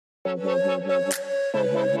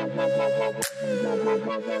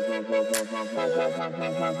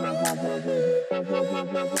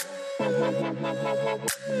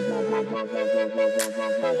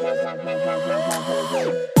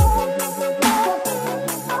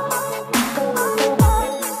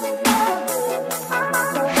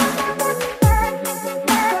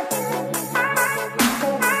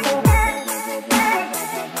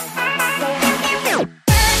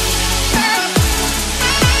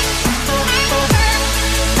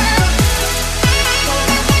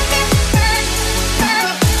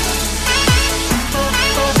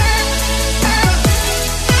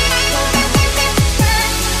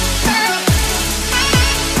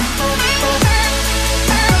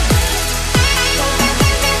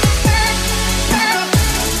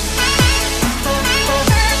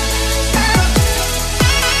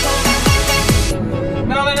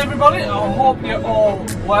Everybody, I hope you're all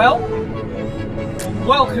well.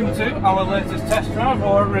 Welcome to our latest test drive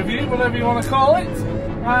or review, whatever you want to call it.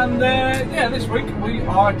 And yeah, this week we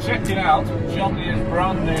are checking out John Deere's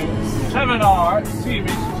brand new 7R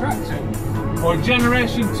series tractor, or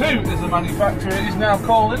Generation 2 as the manufacturer is now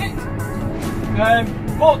calling it.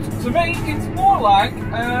 But to me it's more like,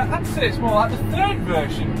 I'd say it's more like the third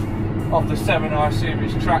version of the 7R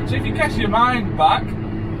series tractor. If you cast your mind back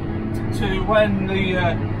to when the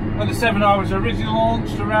 7R was originally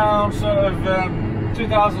launched around sort of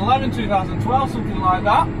 2011, 2012, something like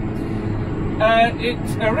that. It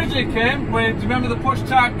originally came with, do you remember the push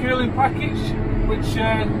type cooling package, which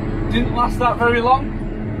didn't last that very long,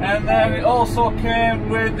 and then it also came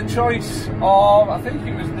with the choice of, I think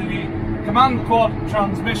it was the command quad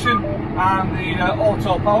transmission and the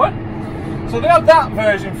auto power. So they had that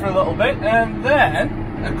version for a little bit, and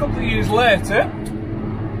then a couple of years later,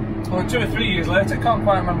 or 2 or 3 years later, can't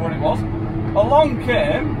quite remember when it was, along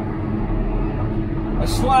came a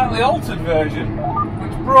slightly altered version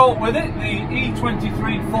which brought with it the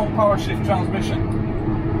E23 full power shift transmission,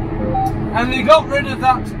 and they got rid of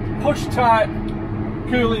that push type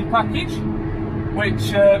cooling package,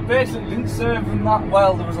 which basically didn't serve them that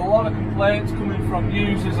well. There was a lot of complaints coming from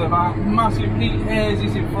users about massive heat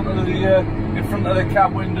hazes in front of the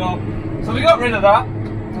cab window, so they got rid of that.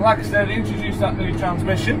 So like I said, they introduced that new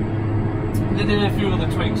transmission. They did a few other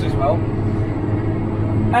tweaks as well,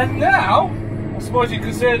 and now I suppose you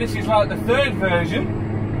could say this is like the third version,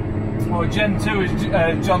 or Gen 2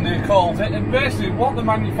 as John Deere calls it. And basically what the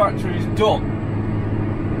manufacturer has done,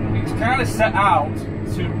 it's kind of set out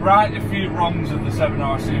to right a few wrongs of the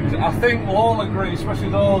 7R series. I think we'll all agree, especially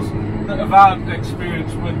those that have had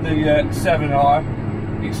experience with the 7R,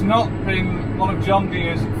 it's not been one of John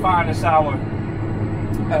Deere's finest hour,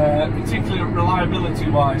 particularly reliability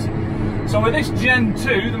wise. So with this Gen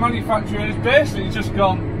 2, the manufacturer has basically just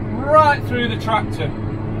gone right through the tractor,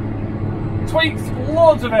 tweaked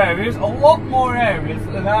loads of areas, a lot more areas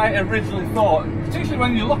than I originally thought. Particularly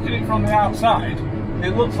when you look at it from the outside,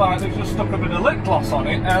 it looks like they've just stuck a bit of lip gloss on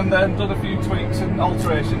it and then done a few tweaks and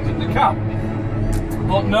alterations in the cab.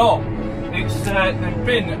 But no, it's they've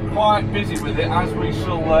been quite busy with it, as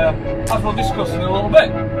we'll discuss in a little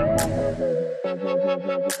bit.